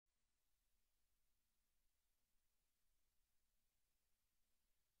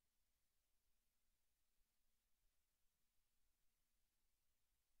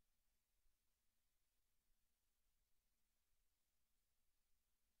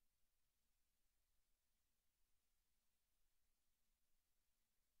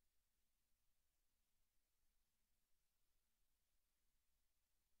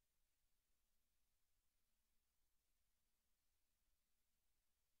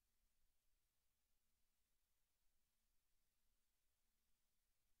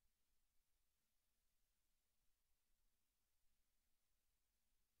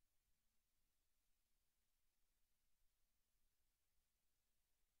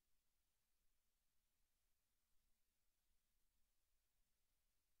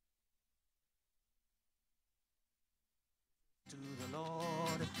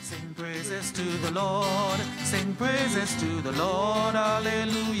Lord, sing praises to the Lord, sing praises to the Lord,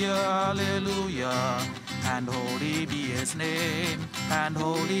 hallelujah, hallelujah. And holy be his name, and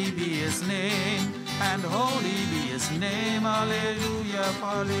holy be his name, and holy be his name, hallelujah,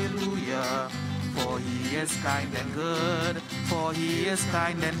 hallelujah. For he is kind and good, for he is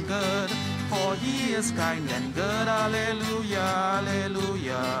kind and good, for he is kind and good, hallelujah,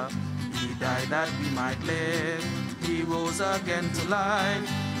 hallelujah. He died that we might live, he rose again to life,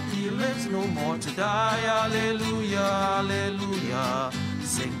 he lives no more to die, hallelujah, hallelujah.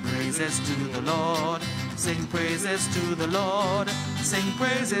 Sing praises to the Lord, sing praises to the Lord, sing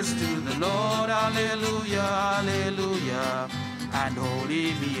praises to the Lord, hallelujah, hallelujah. And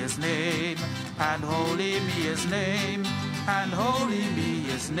holy be his name, and holy be his name, and holy be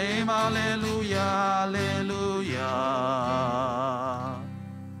his name, hallelujah, hallelujah.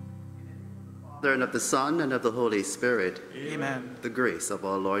 And of the Son, and of the Holy Spirit. Amen. The grace of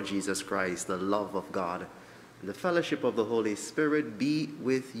our Lord Jesus Christ, the love of God, and the fellowship of the Holy Spirit be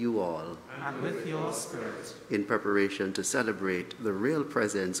with you all. And with your spirit. In preparation to celebrate the real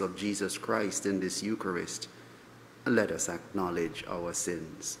presence of Jesus Christ in this Eucharist, let us acknowledge our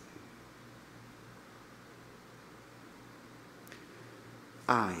sins.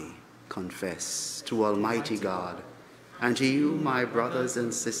 I confess to Almighty God and to you, my brothers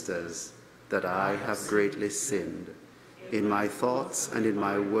and sisters, that I have greatly sinned in my thoughts and in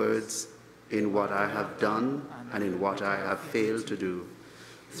my words, in what I have done and in what I have failed to do,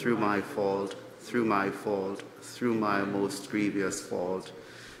 through my fault, through my most grievous fault.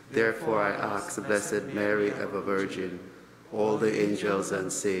 Therefore I ask the Blessed Mary, ever Virgin, all the angels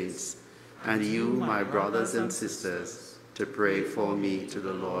and saints, and you, my brothers and sisters, to pray for me to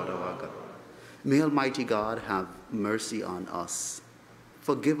the Lord our God. May Almighty God have mercy on us,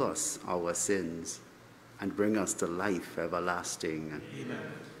 forgive us our sins, and bring us to life everlasting. Amen.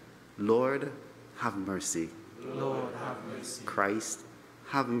 Lord, have mercy. Lord, have mercy. Christ,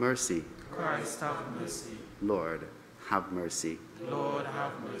 have mercy. Christ, have mercy. Lord, have mercy. Lord,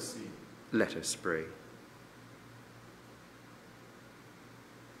 have mercy. Let us pray.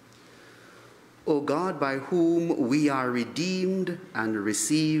 O God, by whom we are redeemed and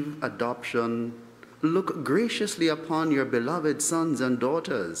receive adoption, look graciously upon your beloved sons and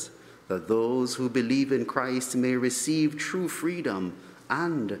daughters, that those who believe in Christ may receive true freedom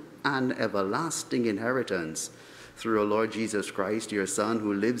and an everlasting inheritance. Through our Lord Jesus Christ, your Son,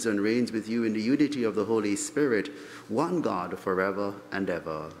 who lives and reigns with you in the unity of the Holy Spirit, one God forever and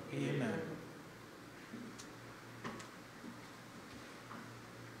ever. Amen.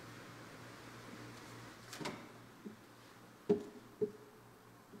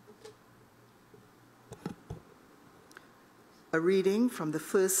 A reading from the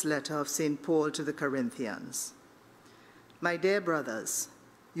first letter of St. Paul to the Corinthians. My dear brothers,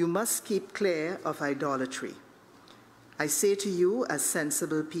 you must keep clear of idolatry. I say to you as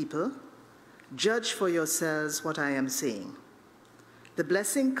sensible people, judge for yourselves what I am saying. The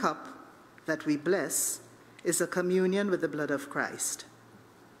blessing cup that we bless is a communion with the blood of Christ,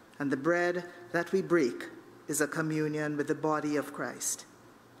 and the bread that we break is a communion with the body of Christ.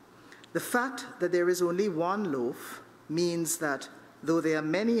 The fact that there is only one loaf means that though there are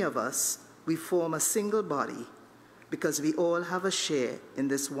many of us, we form a single body because we all have a share in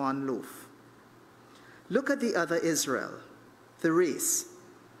this one loaf. Look at the other Israel, the race,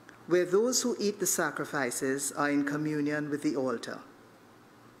 where those who eat the sacrifices are in communion with the altar.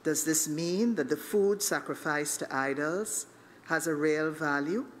 Does this mean that the food sacrificed to idols has a real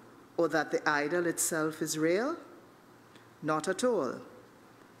value, or that the idol itself is real? Not at all.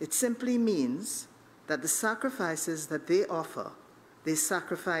 It simply means that the sacrifices that they offer, they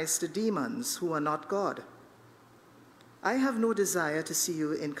sacrifice to demons who are not God. I have no desire to see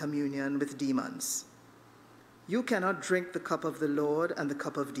you in communion with demons. You cannot drink the cup of the Lord and the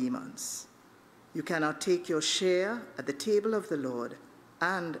cup of demons. You cannot take your share at the table of the Lord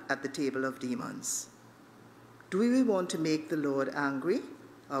and at the table of demons. Do we want to make the Lord angry?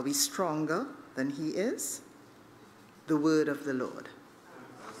 Are we stronger than he is? The word of the Lord.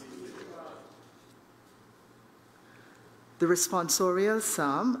 The responsorial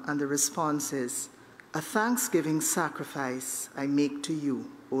psalm and the response is, a thanksgiving sacrifice I make to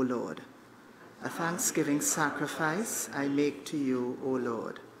you, O Lord. A thanksgiving sacrifice I make to you, O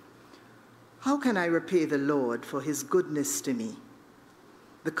Lord. How can I repay the Lord for his goodness to me?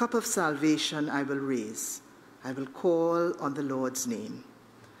 The cup of salvation I will raise. I will call on the Lord's name.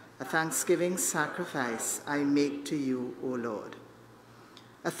 A thanksgiving sacrifice I make to you, O Lord.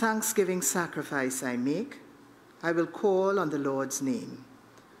 A thanksgiving sacrifice I make. I will call on the Lord's name.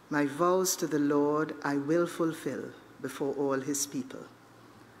 My vows to the Lord I will fulfill, before all his people.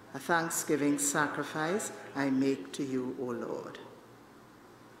 A thanksgiving sacrifice I make to you, O Lord.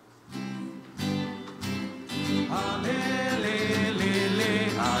 Alleluia,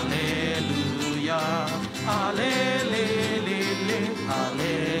 alleluia, alleluia, alleluia,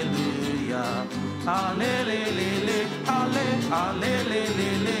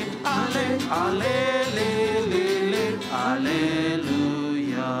 alleluia,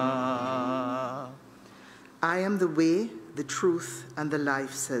 alleluia. I am the way, the truth, and the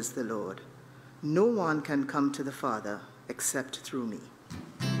life, says the Lord. No one can come to the Father except through me.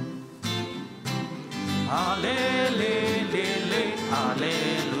 Alleluia,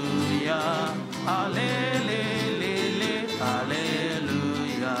 alleluia, alleluia,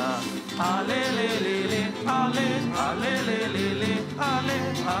 alleluia, alleluia, alleluia,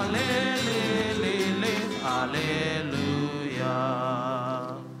 alleluia.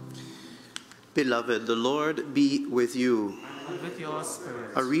 Beloved, the Lord be with you. And with your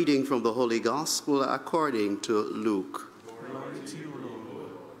spirit. A reading from the Holy Gospel according to Luke. Glory to you,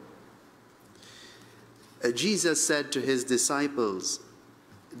 Lord. Jesus said to his disciples,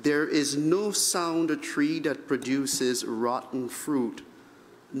 "There is no sound tree that produces rotten fruit,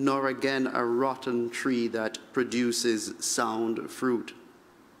 nor again a rotten tree that produces sound fruit.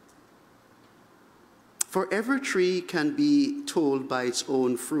 For every tree can be told by its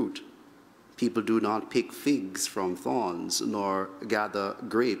own fruit. People do not pick figs from thorns, nor gather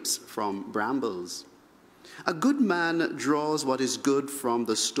grapes from brambles. A good man draws what is good from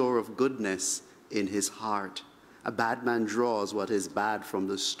the store of goodness in his heart. A bad man draws what is bad from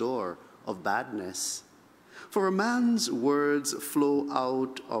the store of badness. For a man's words flow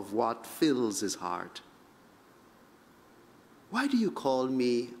out of what fills his heart. Why do you call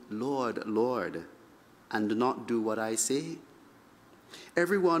me Lord, Lord, and not do what I say?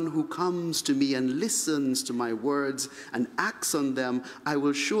 Everyone who comes to me and listens to my words and acts on them, I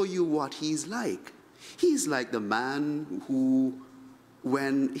will show you what he's like. He's like the man who,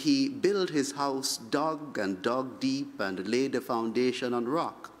 when he built his house, dug and dug deep and laid the foundation on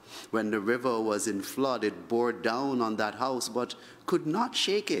rock. When the river was in flood, it bore down on that house, but could not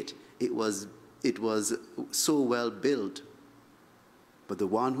shake it. It was so well built. But the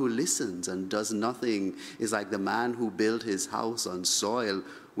one who listens and does nothing is like the man who built his house on soil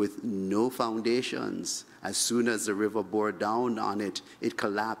with no foundations. As soon as the river bore down on it, it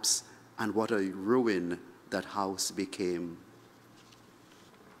collapsed, and what a ruin that house became."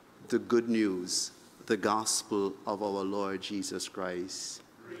 The good news, the gospel of our Lord Jesus Christ.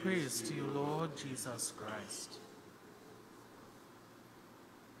 Praise to you, Lord Jesus Christ.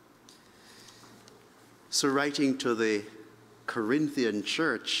 So writing to the Corinthian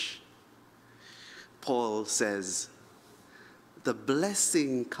church, Paul says, the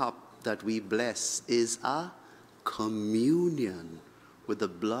blessing cup that we bless is a communion with the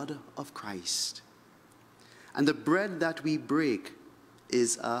blood of Christ. And the bread that we break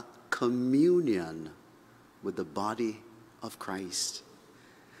is a communion with the body of Christ.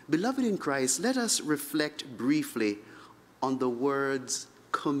 Beloved in Christ, let us reflect briefly on the words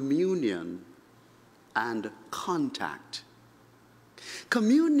communion and contact.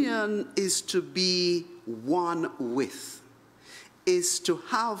 Communion is to be one with, is to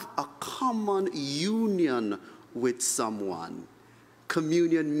have a common union with someone.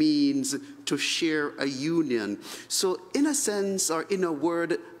 Communion means to share a union. So in a sense, or in a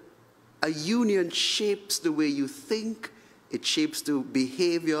word, a union shapes the way you think, it shapes the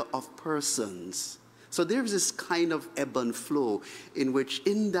behavior of persons. So there's this kind of ebb and flow in which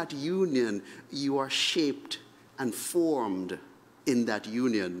in that union you are shaped and formed in that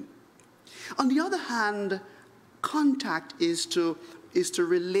union. On the other hand, contact is to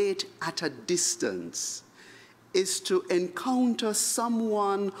relate at a distance, is to encounter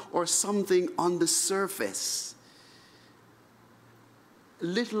someone or something on the surface.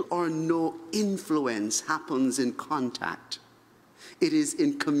 Little or no influence happens in contact. It is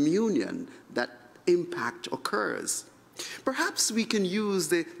in communion that impact occurs. Perhaps we can use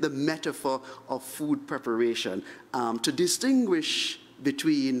the metaphor of food preparation to distinguish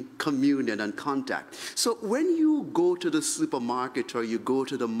between communion and contact. So when you go to the supermarket or you go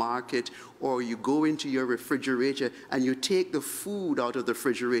to the market or you go into your refrigerator and you take the food out of the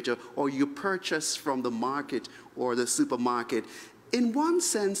refrigerator or you purchase from the market or the supermarket, in one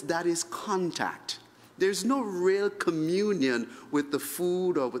sense that is contact. There's no real communion with the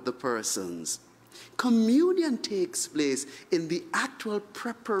food or with the persons. Communion takes place in the actual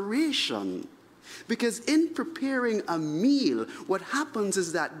preparation Because in preparing a meal, what happens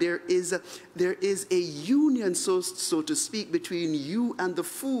is that there is a union, so to speak, between you and the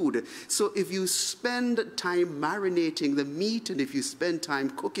food. So if you spend time marinating the meat and if you spend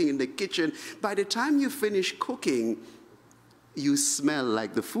time cooking in the kitchen, by the time you finish cooking, you smell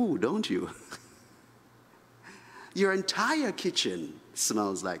like the food, don't you? Your entire kitchen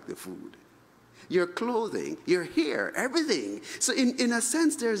smells like the food. Your clothing, your hair, everything. So in a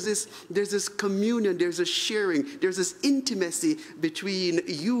sense, there's this communion, there's a sharing, there's this intimacy between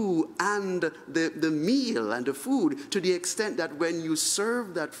you and the meal and the food, to the extent that when you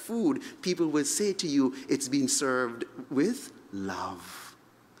serve that food, people will say to you, it's been served with love,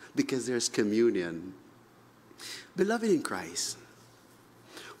 because there's communion. Beloved in Christ,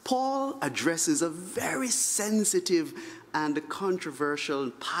 Paul addresses a very sensitive and controversial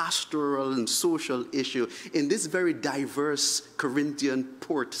pastoral and social issue in this very diverse Corinthian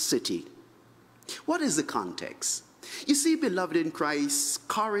port city. What is the context? You see, beloved in Christ,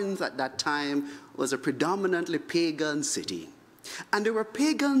 Corinth at that time was a predominantly pagan city. And there were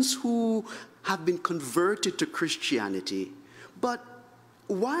pagans who have been converted to Christianity. But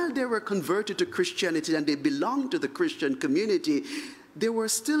while they were converted to Christianity and they belonged to the Christian community, they were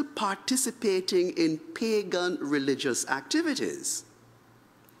still participating in pagan religious activities,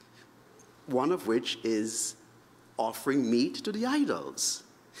 one of which is offering meat to the idols.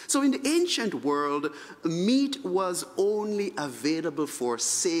 So in the ancient world, meat was only available for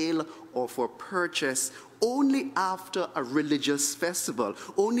sale or for purchase only after a religious festival,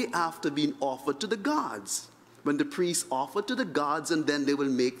 only after being offered to the gods, when the priests offered to the gods, and then they will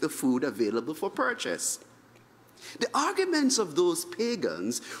make the food available for purchase. The arguments of those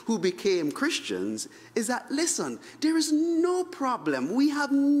pagans who became Christians is that, listen, there is no problem. We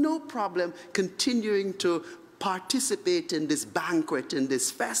have no problem continuing to participate in this banquet, in this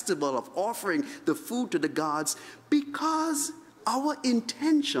festival of offering the food to the gods, because our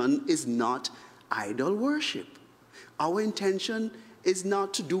intention is not idol worship. Our intention is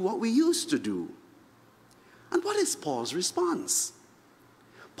not to do what we used to do. And what is Paul's response?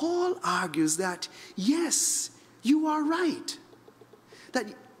 Paul argues that, yes, you are right.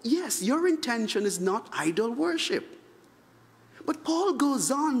 That, yes, your intention is not idol worship. But Paul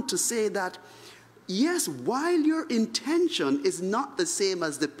goes on to say that, yes, while your intention is not the same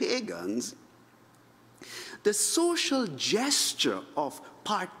as the pagans, the social gesture of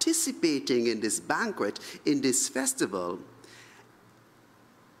participating in this banquet, in this festival,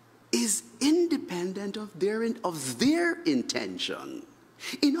 is independent of their intention.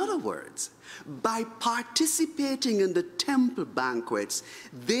 In other words, by participating in the temple banquets,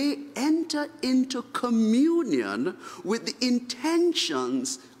 they enter into communion with the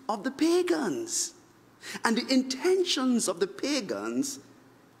intentions of the pagans. And the intentions of the pagans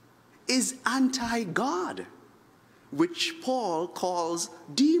is anti-God, which Paul calls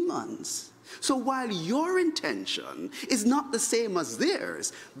demons. So while your intention is not the same as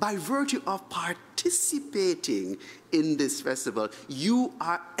theirs, by virtue of participating in this festival, you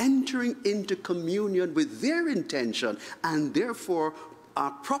are entering into communion with their intention and therefore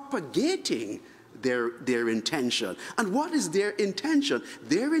are propagating their intention. And what is their intention?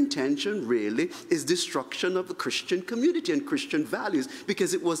 Their intention really is destruction of the Christian community and Christian values,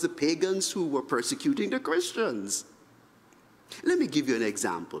 because it was the pagans who were persecuting the Christians. Let me give you an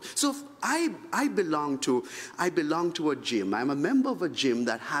example. So I belong to a gym. I'm a member of a gym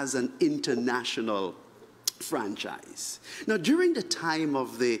that has an international franchise. Now, during the time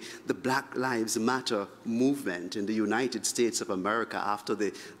of the Black Lives Matter movement in the United States of America after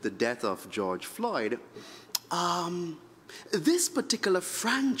the death of George Floyd, this particular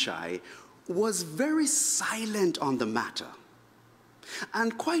franchise was very silent on the matter.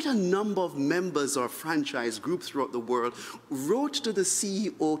 And quite a number of members of franchise groups throughout the world wrote to the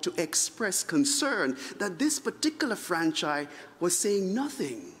CEO to express concern that this particular franchise was saying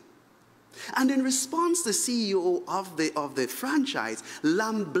nothing. And in response, the CEO of the franchise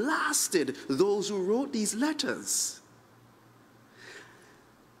lambasted those who wrote these letters.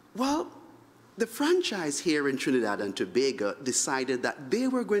 Well, the franchise here in Trinidad and Tobago decided that they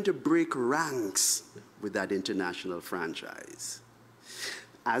were going to break ranks with that international franchise,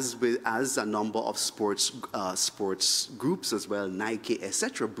 as a number of sports groups as well, Nike,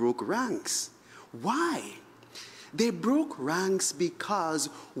 etc., broke ranks. Why? They broke ranks because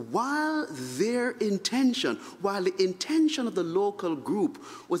while the intention of the local group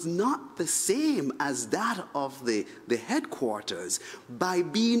was not the same as that of the headquarters, by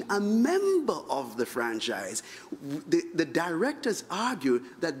being a member of the franchise, the directors argue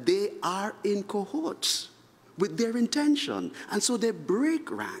that they are in cahoots with their intention, and so they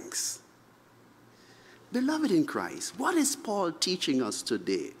break ranks. Beloved in Christ, what is Paul teaching us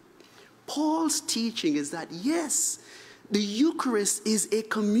today? Paul's teaching is that, yes, the Eucharist is a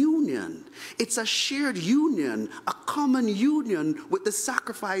communion. It's a shared union, a common union with the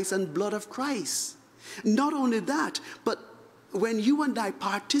sacrifice and blood of Christ. Not only that, but when you and I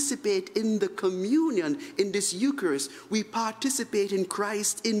participate in the communion, in this Eucharist, we participate in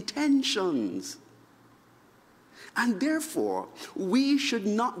Christ's intentions. And therefore, we should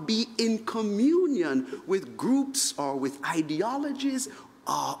not be in communion with groups or with ideologies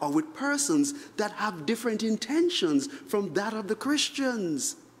or with persons that have different intentions from that of the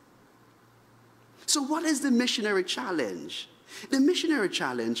Christians. So what is the missionary challenge? The missionary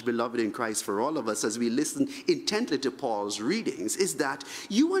challenge, beloved in Christ, for all of us as we listen intently to Paul's readings, is that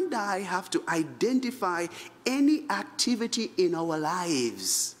you and I have to identify any activity in our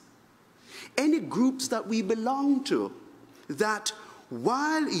lives, any groups that we belong to, that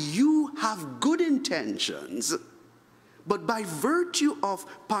while you have good intentions, but by virtue of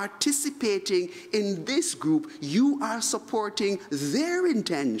participating in this group, you are supporting their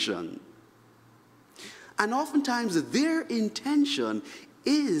intention. And oftentimes their intention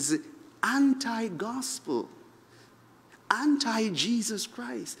is anti-gospel, anti-Jesus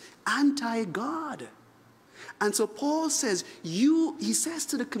Christ, anti-God. And so Paul says, he says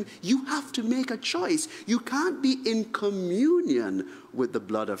to you have to make a choice. You can't be in communion with the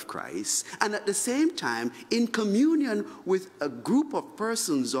blood of Christ and at the same time in communion with a group of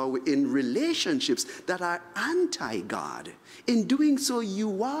persons or in relationships that are anti-God. In doing so,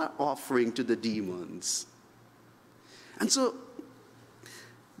 you are offering to the demons. And so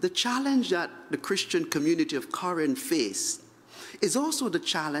the challenge that the Christian community of Corinth faced is also the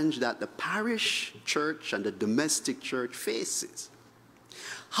challenge that the parish church and the domestic church faces.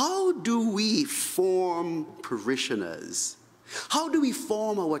 How do we form parishioners? How do we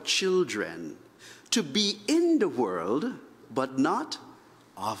form our children to be in the world but not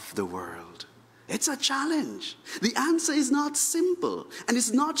of the world? It's a challenge. The answer is not simple and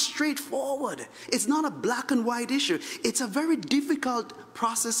it's not straightforward. It's not a black and white issue. It's a very difficult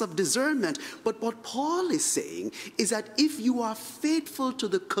process of discernment. But what Paul is saying is that if you are faithful to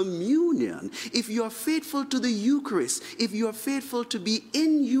the communion, if you are faithful to the Eucharist, if you are faithful to be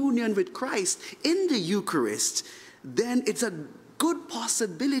in union with Christ in the Eucharist, then it's a good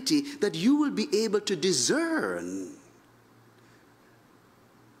possibility that you will be able to discern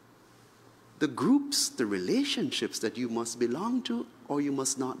the groups, the relationships that you must belong to or you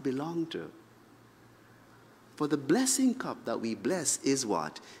must not belong to. For the blessing cup that we bless is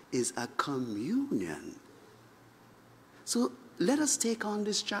what? Is a communion. So let us take on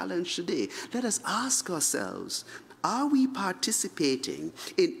this challenge today. Let us ask ourselves, are we participating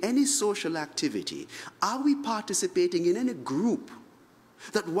in any social activity? Are we participating in any group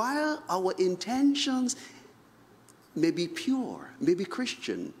that while our intentions may be pure, may be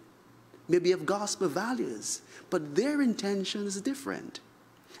Christian, maybe of gospel values, but their intention is different.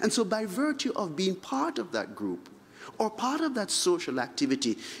 And so by virtue of being part of that group or part of that social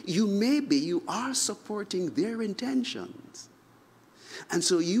activity, you are supporting their intentions. And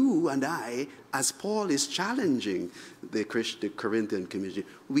so you and I, as Paul is challenging the Corinthian community,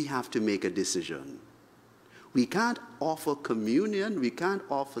 we have to make a decision. We can't offer communion, we can't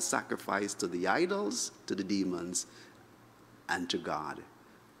offer sacrifice to the idols, to the demons, and to God.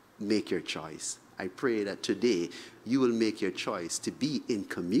 Make your choice. I pray that today you will make your choice to be in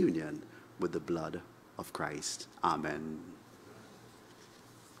communion with the blood of Christ. Amen.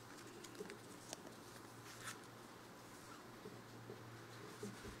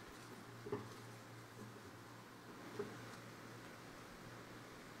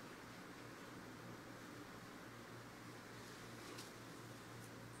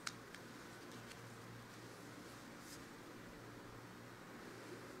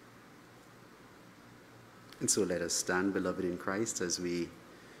 And so let us stand, beloved in Christ, as we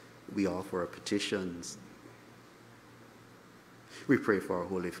offer our petitions. We pray for our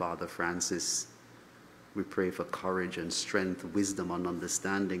Holy Father Francis. We pray for courage and strength, wisdom and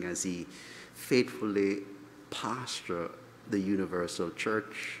understanding as he faithfully pastors the universal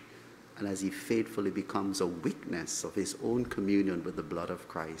church and as he faithfully becomes a witness of his own communion with the blood of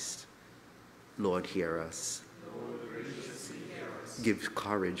Christ. Lord, hear us. Lord, graciously hear us. Give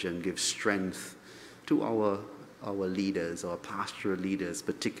courage and give strength to our leaders, our pastoral leaders,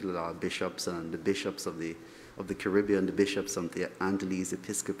 particularly our bishops and the bishops of the Caribbean, the bishops of the Antilles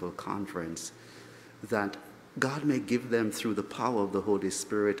Episcopal Conference, that God may give them through the power of the Holy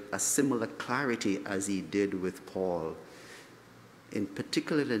Spirit a similar clarity as he did with Paul, in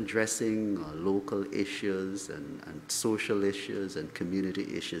particular in addressing local issues and social issues and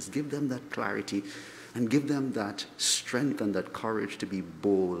community issues. Give them that clarity and give them that strength and that courage to be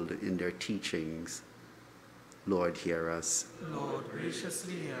bold in their teachings. Lord, hear us. Lord,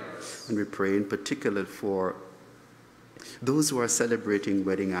 graciously hear us. And we pray in particular for those who are celebrating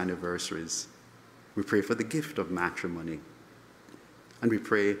wedding anniversaries. We pray for the gift of matrimony. And we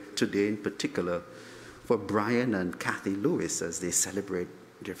pray today in particular for Brian and Kathy Lewis as they celebrate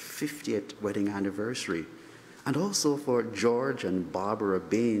their 50th wedding anniversary. And also for George and Barbara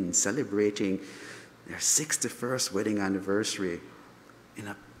Bain celebrating their 61st wedding anniversary. In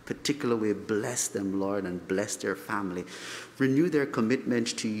a particular way, bless them, Lord, and bless their family. Renew their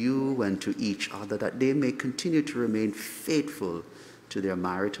commitment to you and to each other, that they may continue to remain faithful to their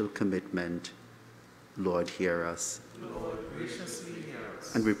marital commitment. Lord, hear us. Lord, graciously hear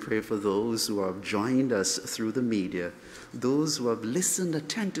us. And we pray for those who have joined us through the media, those who have listened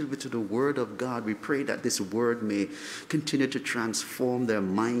attentively to the word of God. We pray that this word may continue to transform their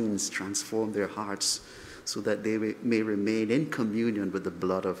minds, transform their hearts, so that they may remain in communion with the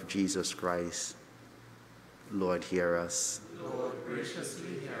blood of Jesus Christ. Lord, hear us. Lord,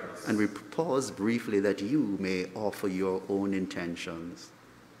 graciously hear us. And we pause briefly that you may offer your own intentions.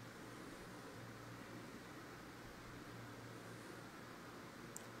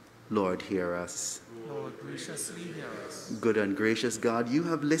 Lord, hear us. Lord, graciously hear us. Good and gracious God, you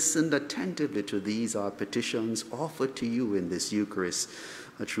have listened attentively to these, our petitions offered to you in this Eucharist.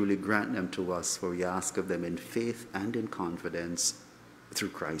 Truly grant them to us, for we ask of them in faith and in confidence, through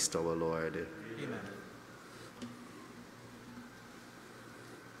Christ our Lord. Amen.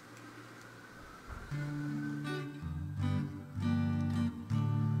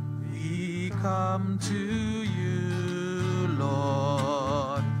 We come to you,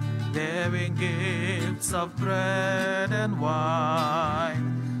 Lord, bearing gifts of bread and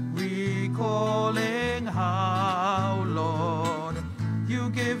wine, recalling how, Lord, you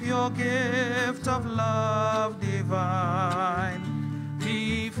give your gift of love divine.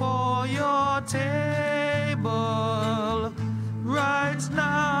 Before your table, right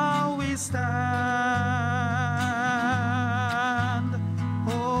now we stand.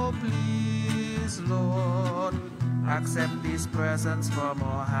 Oh, please, Lord, accept these presents from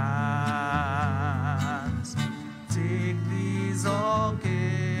our hands. Take these all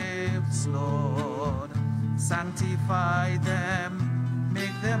gifts, Lord, sanctify them,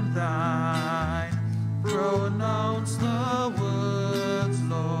 make them thine. Pronounce the words,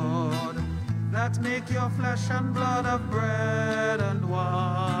 Lord, that make your flesh and blood of bread and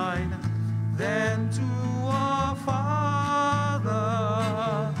wine. Then to our Father,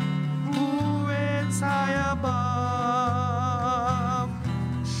 who reigns high above,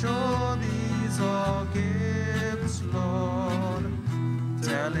 show these our gifts, Lord,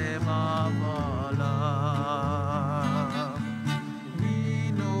 tell him of our love.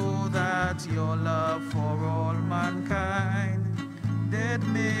 We know that your love for all mankind did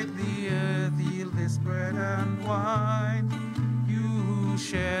make the earth yield this bread and wine. You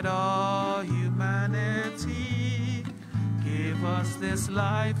shared our humanity, gave us this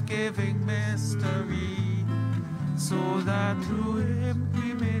life-giving mystery, so that through him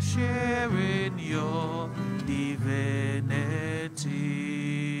we may share in your divinity.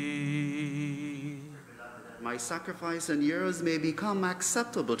 My sacrifice and yours may become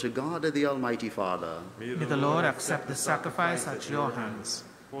acceptable to God the Almighty Father. May the Lord accept the sacrifice at your hands,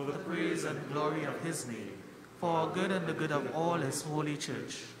 for the praise and glory of his name, for our good and the good of all his holy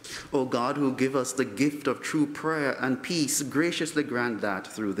church. O God, who give us the gift of true prayer and peace, graciously grant that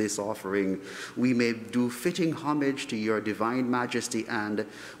through this offering we may do fitting homage to your divine majesty, and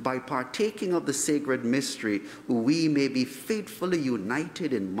by partaking of the sacred mystery we may be faithfully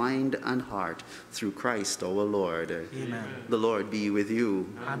united in mind and heart through Christ our Lord. Amen. The Lord be with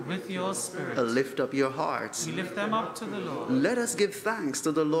you. And with your spirit, Lift up your hearts. we lift them up to the Lord. Let us give thanks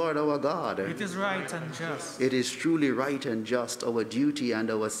to the Lord our God. It is right and just. It is truly right and just, our duty and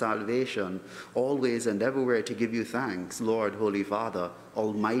our salvation, always and everywhere to give you thanks, Lord, Holy Father,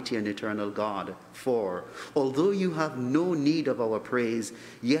 Almighty and eternal God. For, although you have no need of our praise,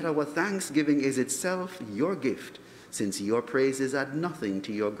 yet our thanksgiving is itself your gift, since your praises add nothing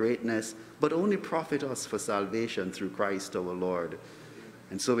to your greatness, but only profit us for salvation through Christ our Lord.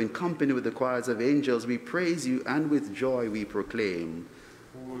 And so in company with the choirs of angels, we praise you, and with joy we proclaim,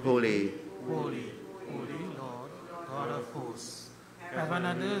 Holy, Holy, holy Lord, God of hosts, heaven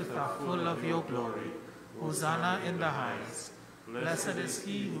and earth are full of your glory. Hosanna in the highest. Blessed is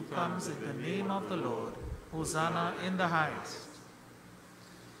he who comes in the name of the Lord. Hosanna in the highest.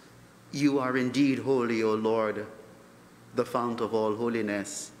 you are indeed holy, O Lord, the fount of all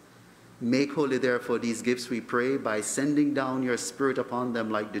holiness. Make holy, therefore, these gifts, we pray, by sending down your Spirit upon them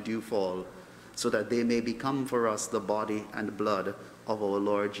like the dewfall, so that they may become for us the body and blood of our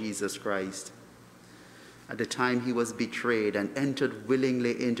Lord Jesus Christ. At the time he was betrayed and entered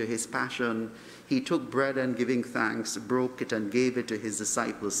willingly into his passion, he took bread and giving thanks, broke it and gave it to his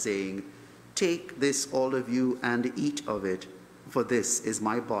disciples, saying, "Take this, all of you, and eat of it, for this is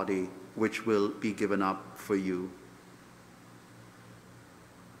my body, which will be given up for you."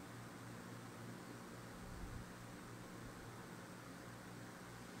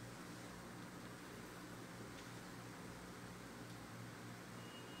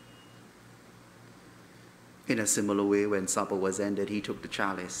 In a similar way, when supper was ended, he took the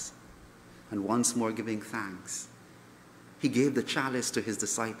chalice, and once more giving thanks, he gave the chalice to his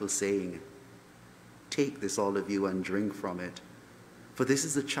disciples, saying, "Take this, all of you, and drink from it, for this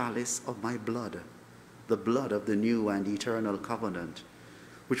is the chalice of my blood, the blood of the new and eternal covenant,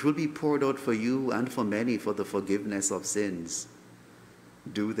 which will be poured out for you and for many for the forgiveness of sins.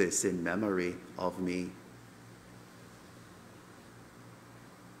 Do this in memory of me."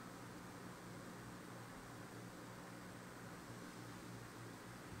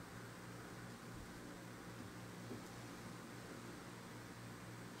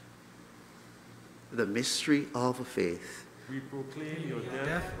 The mystery of faith. We proclaim your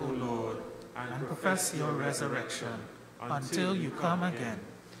death, O Lord, and profess your resurrection until you come again.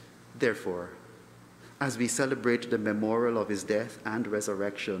 Therefore, as we celebrate the memorial of his death and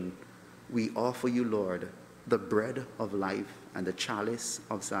resurrection, we offer you, Lord, the bread of life and the chalice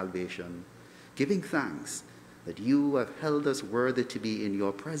of salvation, giving thanks that you have held us worthy to be in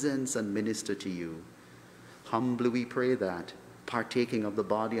your presence and minister to you. Humbly we pray that, partaking of the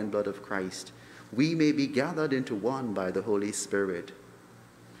body and blood of Christ, we may be gathered into one by the Holy Spirit.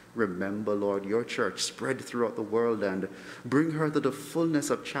 Remember, Lord, your church spread throughout the world, and bring her to the fullness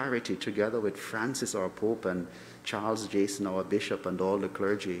of charity, together with Francis, our Pope, and Charles Jason, our Bishop, and all the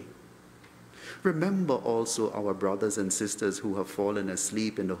clergy. Remember also our brothers and sisters who have fallen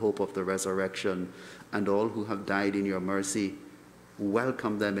asleep in the hope of the resurrection, and all who have died in your mercy.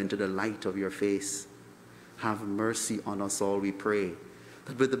 Welcome them into the light of your face. Have mercy on us all, we pray,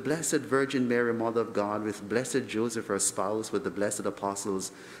 that with the Blessed Virgin Mary, Mother of God, with blessed Joseph, her spouse, with the blessed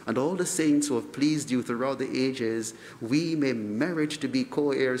apostles, and all the saints who have pleased you throughout the ages, we may merit to be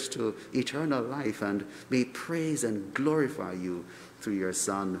co-heirs to eternal life, and may praise and glorify you through your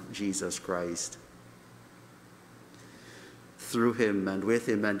Son, Jesus Christ. Through him, and with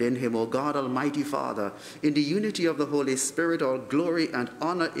him, and in him, O God, Almighty Father, in the unity of the Holy Spirit, all glory and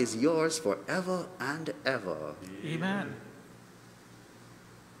honor is yours forever and ever. Amen.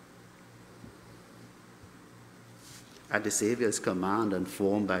 At the Savior's command and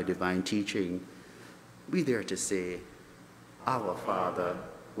formed by divine teaching, we dare to say, "Our Father,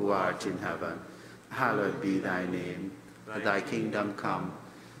 who art in heaven, hallowed be thy name. Thy kingdom come,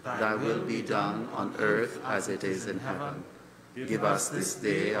 thy will be done on earth as it is in heaven. Give us this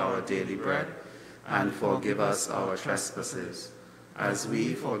day our daily bread, and forgive us our trespasses, as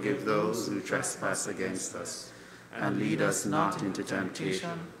we forgive those who trespass against us. And lead us not into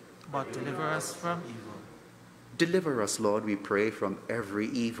temptation, but deliver us from evil. Deliver us, Lord, we pray, from every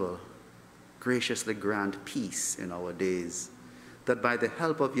evil. Graciously grant peace in our days, that by the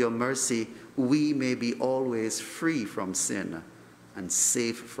help of your mercy we may be always free from sin and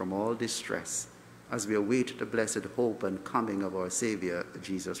safe from all distress, as we await the blessed hope and coming of our Savior,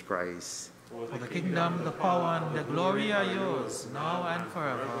 Jesus Christ. For the kingdom, the power, and the glory are yours, now and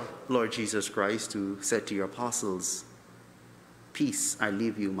forever. Lord Jesus Christ, who said to your apostles, "Peace I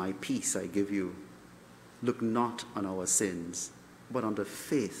leave you, my peace I give you," look not on our sins, but on the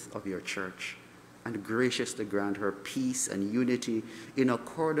faith of your church, and graciously grant her peace and unity in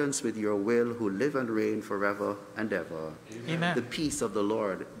accordance with your will, who live and reign forever and ever. Amen. The peace of the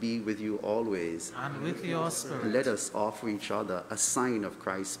Lord be with you always. And with your spirit. Let us offer each other a sign of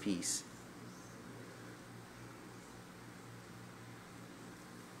Christ's peace.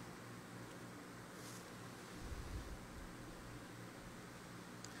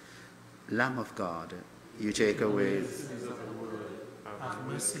 Lamb of God, you take away the sins of the world, have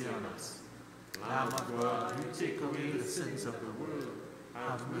mercy on us. Lamb of God, you take away the sins of the world,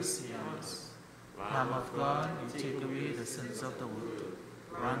 have mercy on us. Lamb of God, you take away the sins of the world,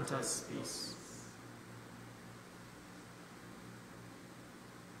 grant us peace.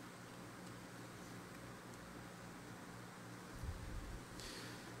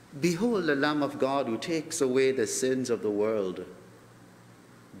 Behold the Lamb of God who takes away the sins of the world.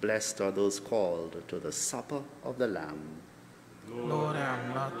 Blessed are those called to the supper of the Lamb. Lord, I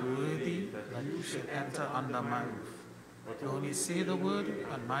am not worthy that you should enter under my roof, but only say the word,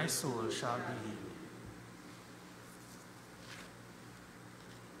 and my soul shall be healed.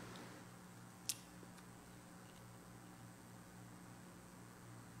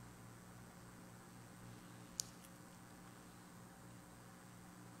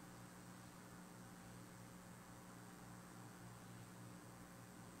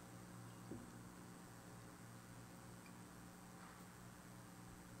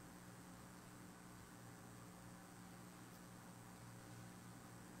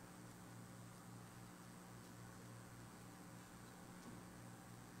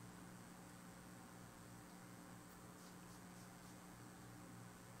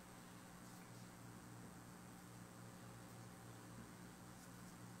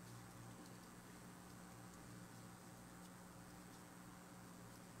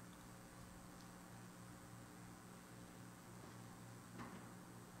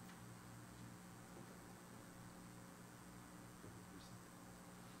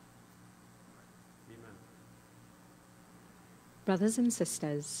 Brothers and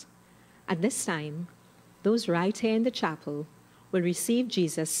sisters, at this time, those right here in the chapel will receive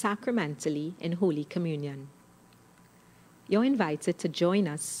Jesus sacramentally in Holy Communion. You're invited to join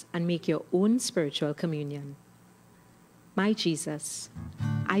us and make your own spiritual communion. My Jesus,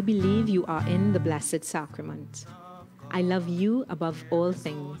 I believe you are in the Blessed Sacrament. I love you above all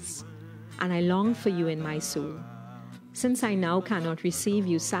things, and I long for you in my soul. Since I now cannot receive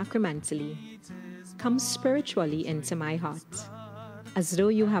you sacramentally, come spiritually into my heart. As though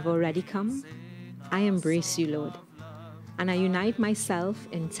you have already come, I embrace you, Lord, and I unite myself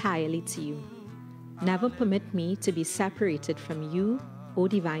entirely to you. Never permit me to be separated from you, O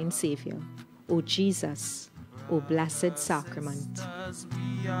divine Savior, O Jesus, O blessed Sacrament.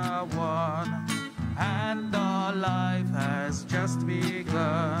 We are one, and our life has just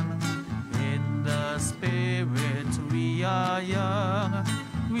begun. In the Spirit we are young,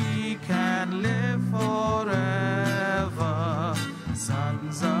 we can live forever.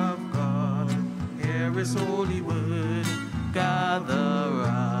 Sons of God, hear His holy word. Gather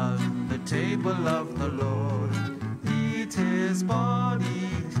round the table of the Lord. Eat His body,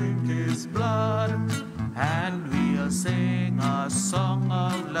 drink His blood, and we'll sing a song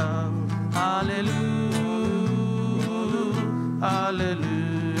of love. Hallelujah, hallelujah.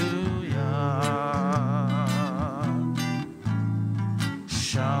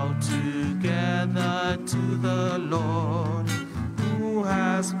 Shout together to the Lord, who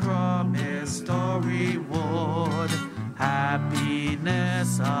has promised a reward,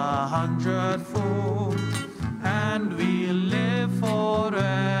 happiness 100-fold, and we'll live forever.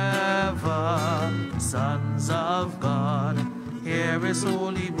 Sons of God, hear His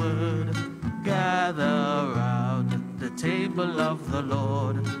holy word. Gather round the table of the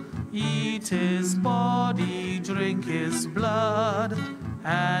Lord. Eat His body, drink His blood,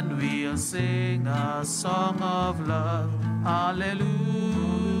 and we'll sing a song of love. Hallelujah,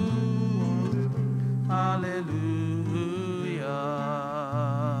 hallelujah.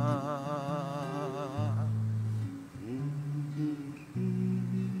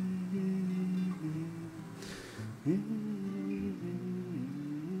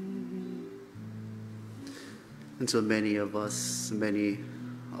 And so many of us, many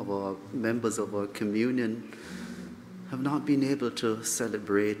of our members of our communion have not been able to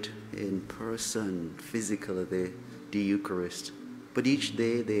celebrate in person, physically, the Eucharist. But each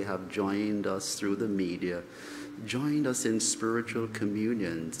day they have joined us through the media, joined us in spiritual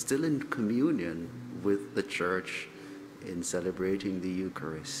communion, still in communion with the church in celebrating the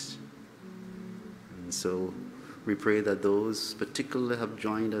Eucharist. And so we pray that those particularly have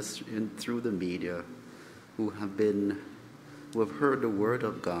joined us through the media, who have heard the word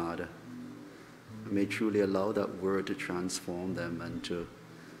of God, may truly allow that word to transform them and to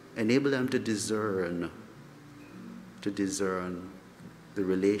enable them to discern the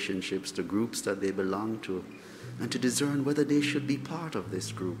relationships, the groups that they belong to, and to discern whether they should be part of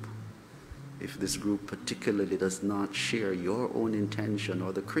this group. If this group particularly does not share your own intention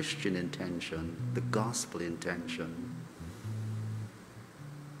or the Christian intention, the gospel intention.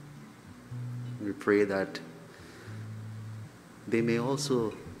 We pray that they may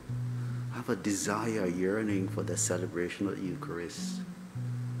also have a desire, yearning for the celebration of the Eucharist.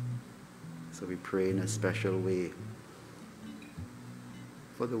 So we pray in a special way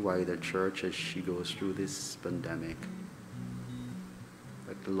for the wider church as she goes through this pandemic,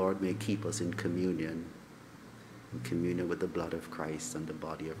 that the Lord may keep us in communion with the blood of Christ and the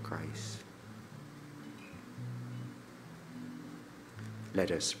body of Christ.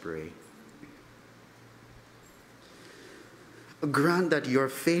 Let us pray. Grant that your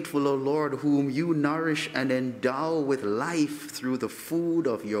faithful, O Lord, whom you nourish and endow with life through the food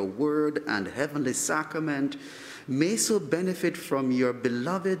of your word and heavenly sacrament, may so benefit from your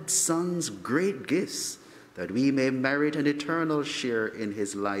beloved Son's great gifts, that we may merit an eternal share in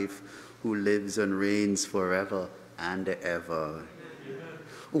his life, who lives and reigns forever and ever. Amen.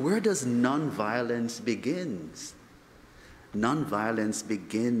 Where does non-violence begin? Non-violence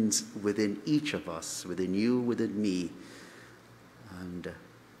begins within each of us, within you, within me. And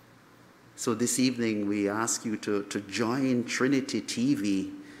so this evening we ask you to join Trinity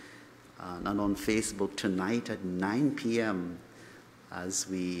TV and on Facebook tonight at 9 p.m. as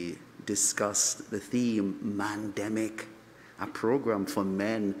we discuss the theme Mandemic, a program for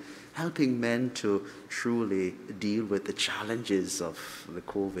men, helping men to truly deal with the challenges of the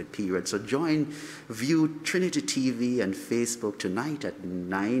COVID period. So view Trinity TV and Facebook tonight at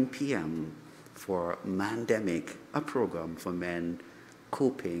 9 p.m. for Mandemic, a program for men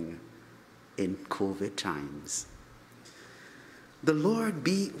coping in COVID times. The Lord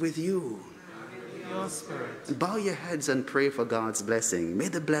be with you. your Spirit. Bow your heads and pray for God's blessing. May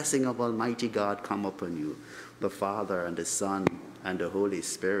the blessing of Almighty God come upon you, the Father and the Son and the Holy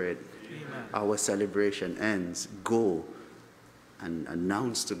Spirit. Amen. Our celebration ends. Go and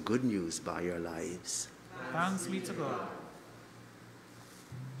announce the good news by your lives. Thanks be to God.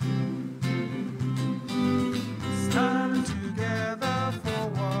 Stand together for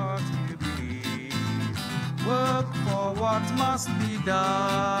what you believe. Work for what must be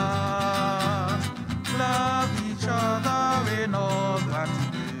done. Love each other in all that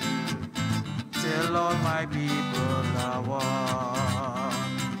you do, till all my people are one.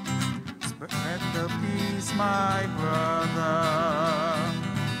 Spread the peace, my brother.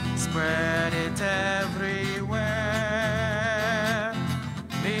 Spread it everywhere.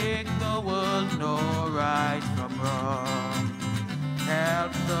 Make the world know right from wrong.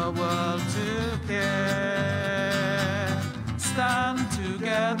 Help the world to care. Stand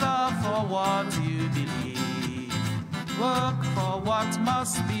together for what you believe. Work for what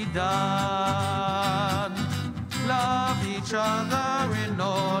must be done. Love each other in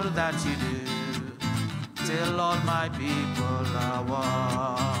all that you do, till all my people are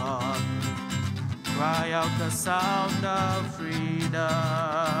one. Cry out the sound of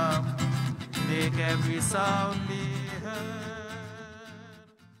freedom. Make every sound be